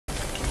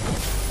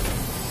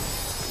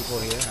people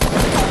here.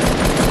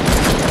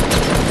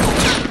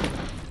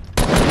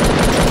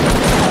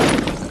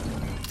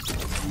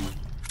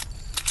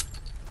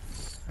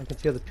 I can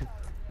see other people.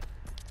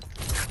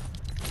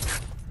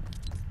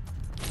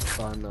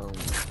 On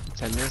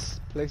tennis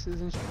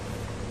places and shit.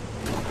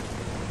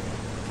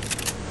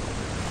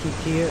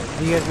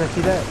 Do you guys not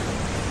see that?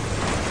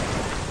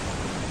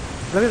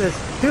 Look at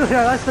this. Dude,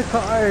 I lost the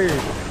car.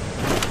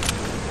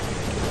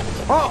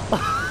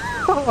 Oh!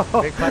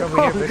 Big fight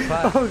over here, big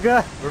fight. Oh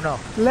god. Bruno.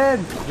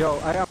 Len. Yo,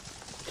 I got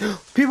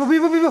People.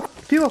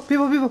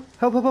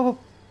 Help.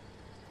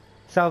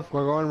 South.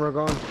 we're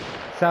going.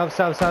 South.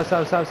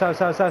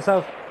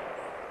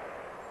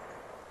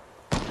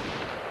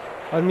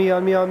 On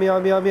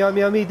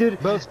me, dude.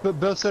 Bill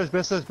stairs.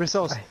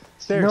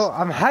 Stairs. No,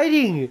 I'm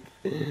hiding.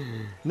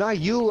 Not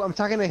you, I'm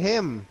talking to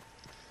him.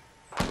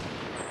 There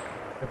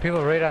are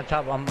people right on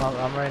top. I'm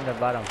right in the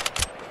bottom.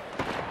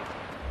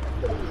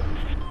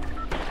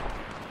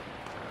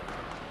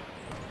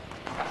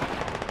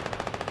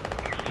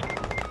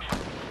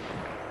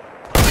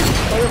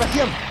 Oh, I see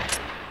him.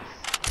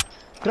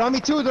 They're on me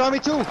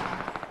too.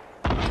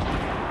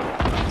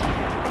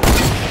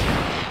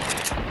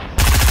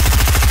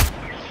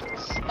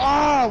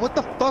 Ah, what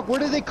the fuck? Where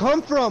did they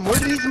come from? Where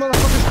did these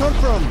motherfuckers come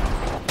from?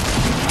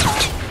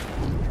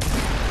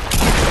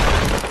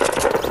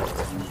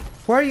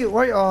 Why are you?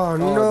 Oh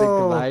no. They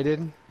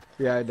glided?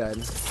 Yeah, I died.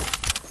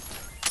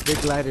 They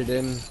glided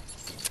in.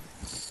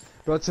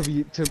 Bro, to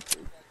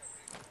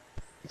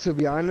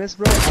be honest,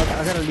 bro,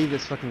 I gotta leave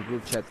this fucking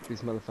group chat.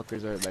 These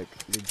motherfuckers are like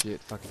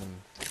legit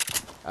fucking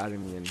out of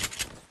me and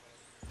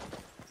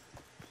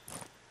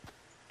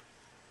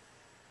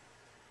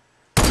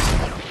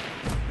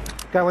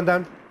Got one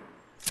down.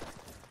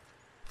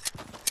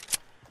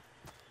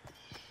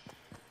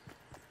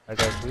 I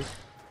got two.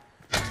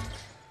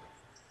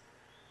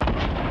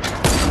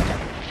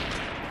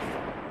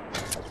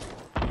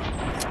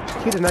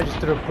 He did not just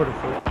throw a portal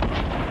for it.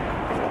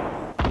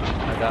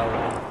 I got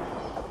one.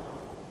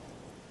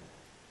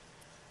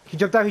 He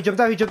jumped out.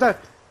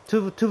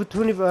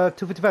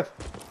 255.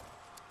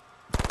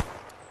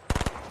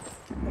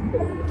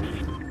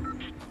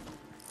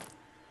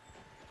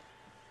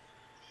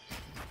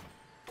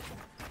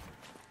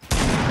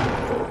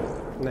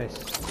 Nice.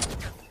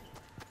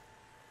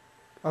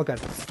 Oh god.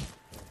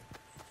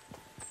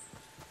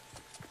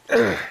 I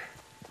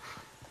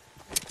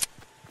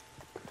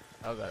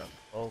got him.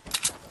 Oh.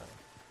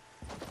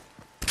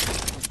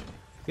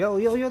 Yo,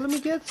 let me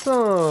get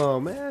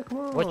some, man, come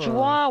on. What you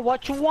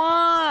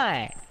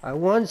want? I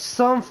want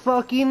some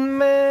fucking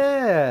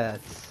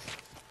mats.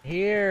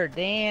 Here,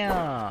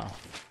 damn.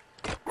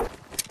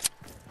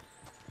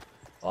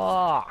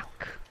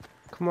 Fuck.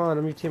 Come on,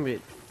 I'm your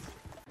teammate.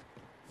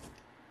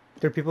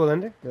 There are people in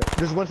there? yeah.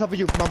 There's one top of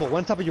you, Mumble.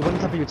 One top of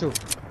you too.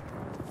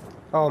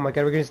 Oh my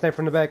god, we're getting sniped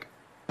from the back.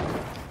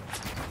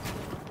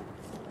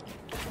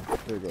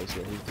 There he goes,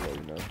 yeah, he's below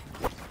you now.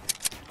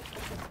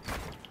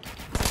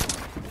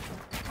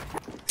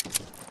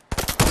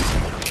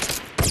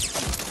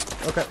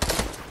 Okay.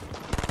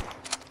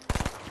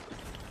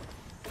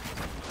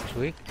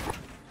 Sweet.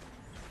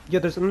 Yo,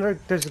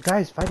 there's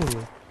guys fighting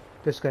me.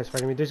 There's guys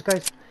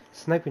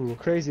sniping me.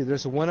 Crazy,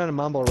 there's one on a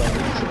Mumble right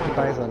now. You should keep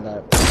eyes on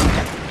that.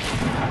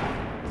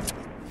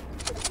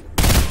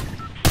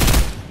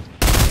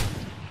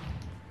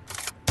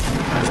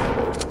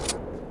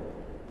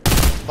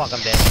 Fuck,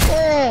 I'm dead.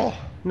 Oh!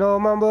 No,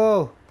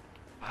 Mambo!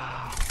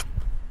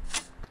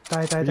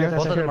 Die.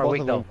 Both of them are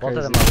weak though.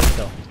 crazy.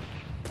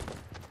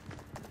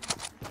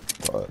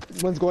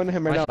 One's going to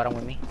him right now. Bottom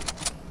with me.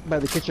 By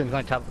the kitchen. He's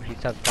going top. He's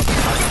top.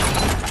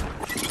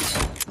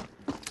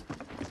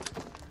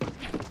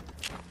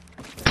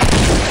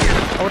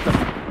 Oh,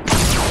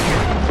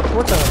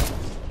 what the?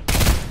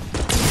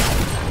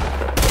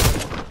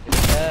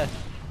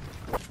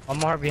 One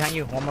more behind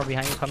you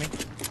coming.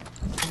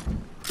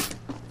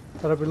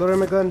 Hold up, reloading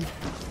my gun.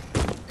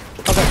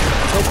 Okay.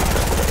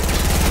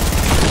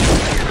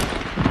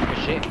 Good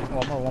shit.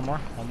 One more.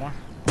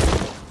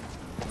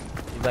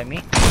 You like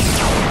me?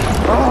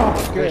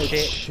 Oh! Good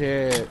shit.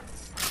 shit.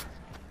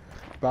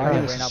 Bro, I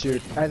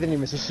didn't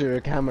even shoot your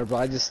camera, bro.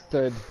 I just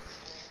stood.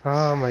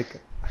 Oh my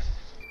god.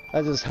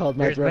 I just held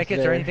my There's breath Is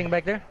there anything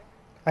back there?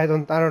 I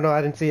don't know.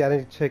 I didn't see. I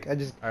didn't check. I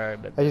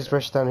just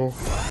rushed down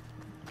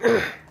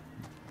here.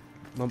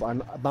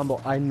 Bumbo,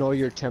 I know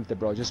you're tempted,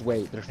 bro. Just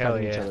wait. They're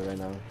fighting each other right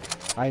now.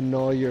 I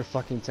know you're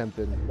fucking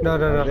tempted. No.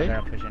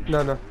 They're pushing.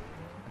 No.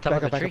 Top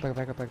of the tree.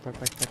 Back up. Let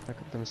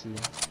me see you.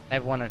 I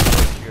have one on top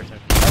of yours.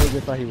 I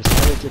legit thought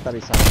he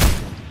saw me.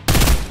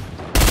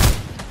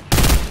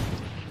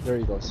 There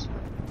he goes.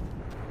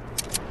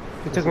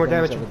 He took more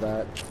damage.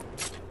 That.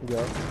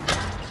 Go.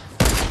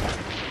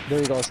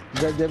 There he goes.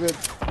 David.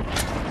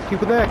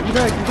 Keep it back. You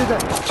did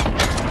that.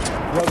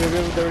 Yo,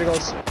 there he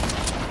goes.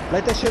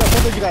 Light that shit up,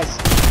 both of you guys.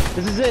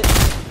 This is it.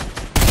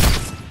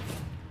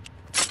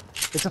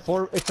 It's a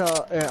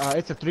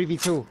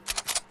 3v2.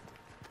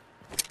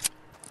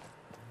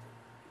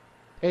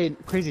 Hey,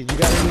 crazy, you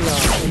got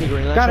any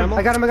grenade Got him. ammo?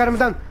 I got him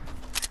down.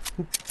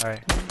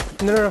 Alright.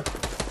 No.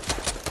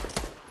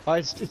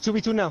 Alright, it's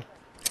 2v2 now.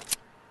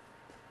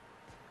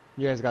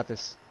 You guys got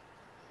this.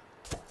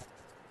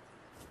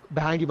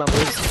 Behind you, my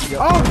boys.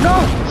 Yep. Oh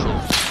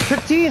no!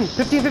 15!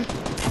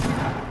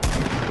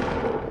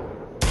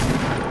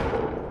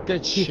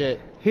 Good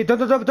shit.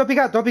 Don't peek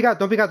out,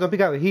 don't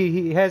peek out.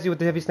 He has you with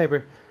the heavy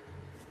sniper.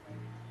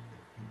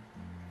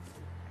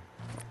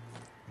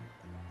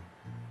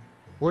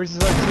 Where's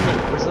his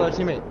other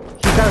teammate?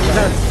 He's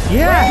down.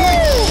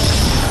 Yeah!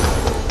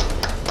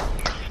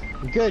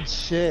 Good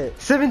shit.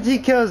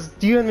 17 kills,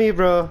 you and me,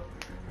 bro.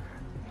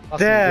 Fucking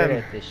Damn. good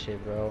at this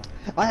shit, bro.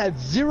 I had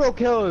 0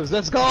 kills.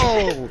 Let's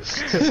go.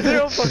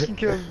 0 fucking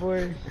kills,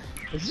 boy.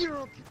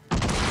 0.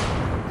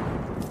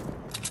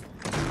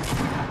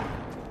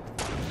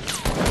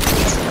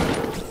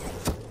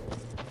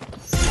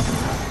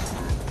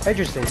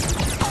 Interesting.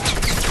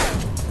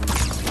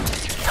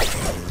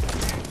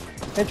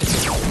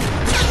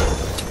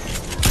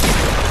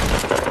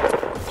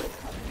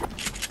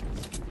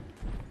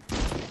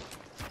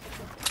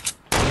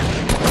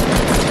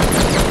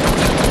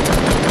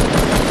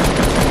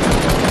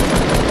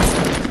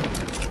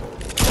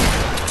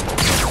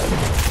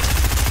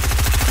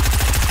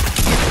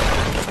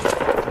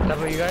 Is that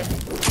what you guys?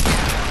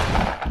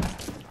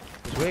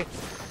 Sweet.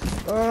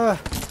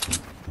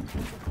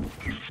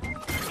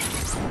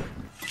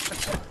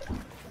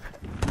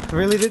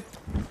 Really, dude?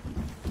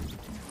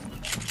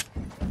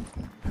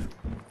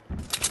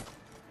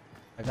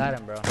 I got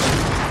him, bro.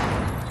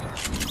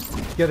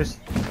 Yo, there's...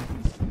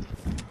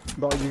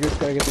 Bro, you just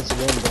gotta get this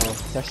win, bro.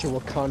 That shit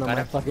will count on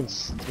my fucking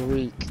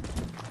streak.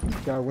 You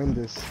gotta win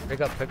this.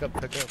 Pick up, pick him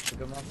up.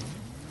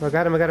 I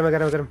got him.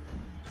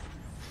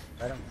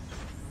 Got him.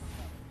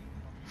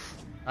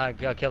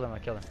 I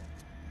kill him.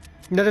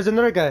 No, there's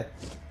another guy.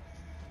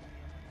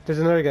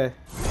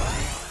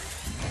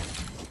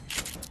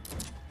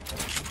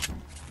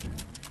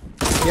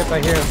 Yep,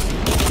 I hear him.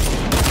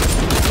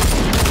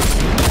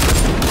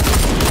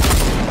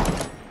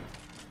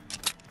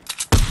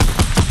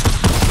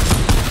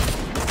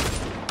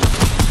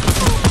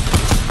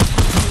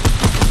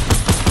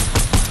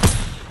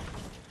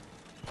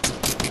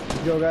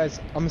 Yo, guys,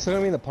 I'm still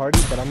gonna be in the party,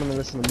 but I'm gonna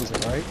listen to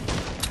music, alright?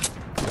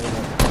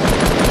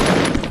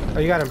 Oh,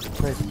 you got him.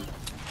 Nice.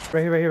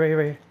 Right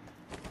here.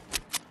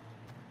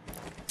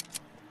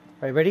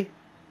 Alright, ready?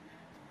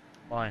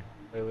 Fine.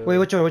 Wait,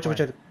 which one? Which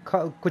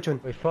one?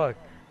 Wait, fuck.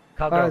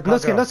 No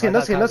skin. I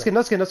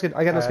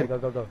got no skin.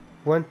 Go.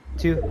 1,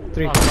 2,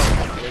 3. Oh,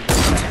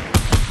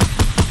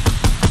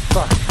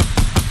 Fuck.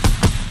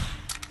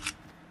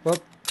 Well,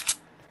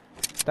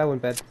 that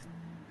went bad.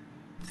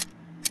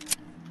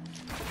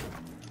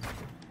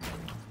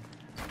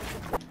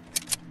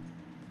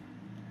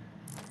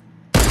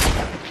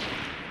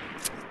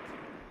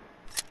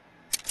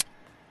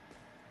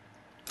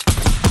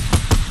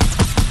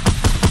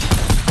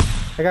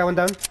 I got one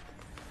down.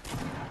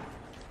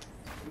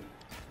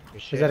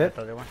 Shit, Is that it?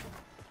 the other one.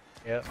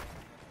 Yep.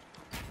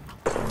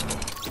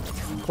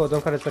 Cool,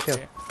 don't cut it, but kill.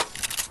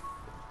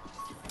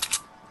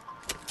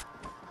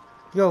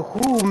 Yo,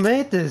 who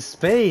made this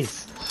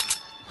space?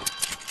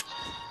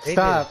 They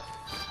Stop.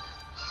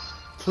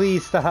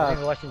 Please I've stop.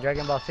 been watching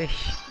Dragon Ball Z.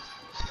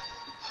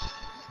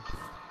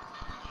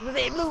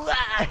 They blew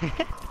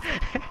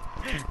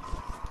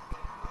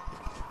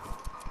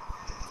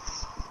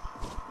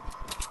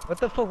What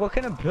the fuck? What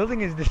kind of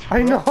building is this? Bro?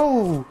 I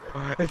know.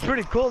 It's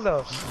pretty cool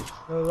though.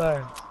 No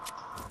lie.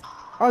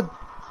 Oh,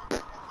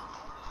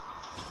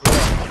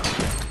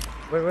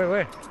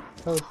 Where?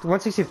 oh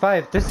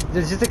 165. There's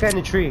just a guy in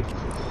a tree.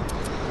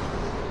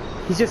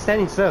 He's just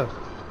standing still.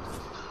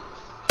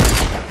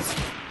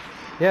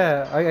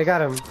 Yeah, I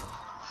got him.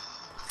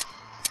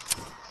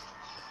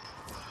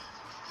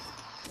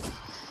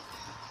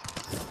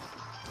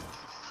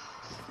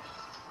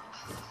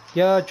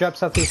 Yeah, drop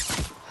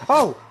southeast.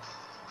 Oh!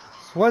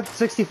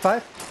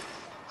 165?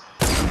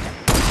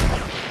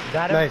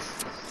 Got him?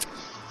 Nice.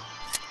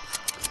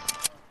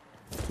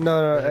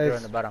 No, There's a girl in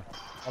it's the bottom.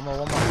 One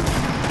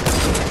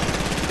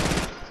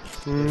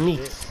more.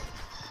 neat.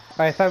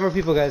 Alright, 5 more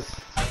people, guys.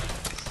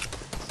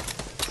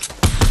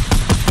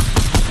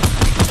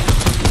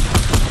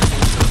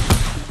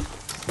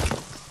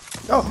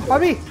 Oh, on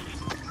me!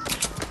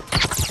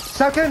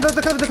 Stop killing, the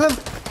club!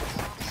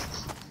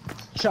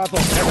 Chop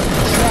him.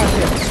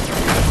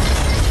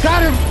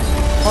 Got him!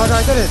 Oh no,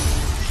 I did it!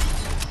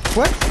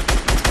 What?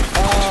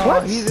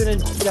 What? He's in a,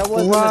 that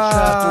wasn't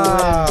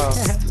Wow! a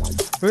trap to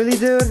win. Really,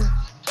 dude?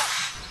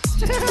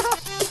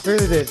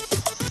 Really, dude?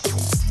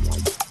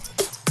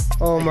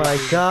 Oh my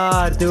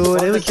god,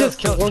 dude! It was just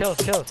kills. 4.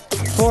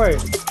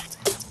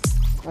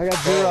 I got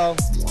 0.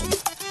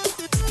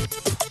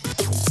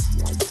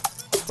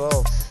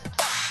 12,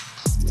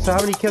 So how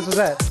many kills was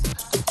that?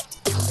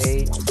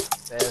 8,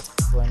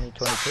 20,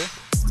 22,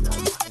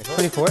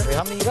 24? Wait,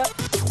 how many you got?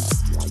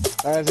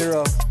 I got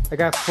 0. I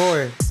got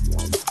 4.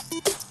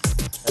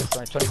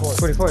 That's 24.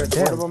 24. What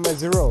Damn. about my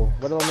 0?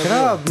 What about my Shut 0?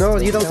 up! No,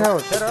 you don't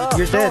count. Shut up.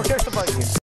 You're No dead. one cares about you.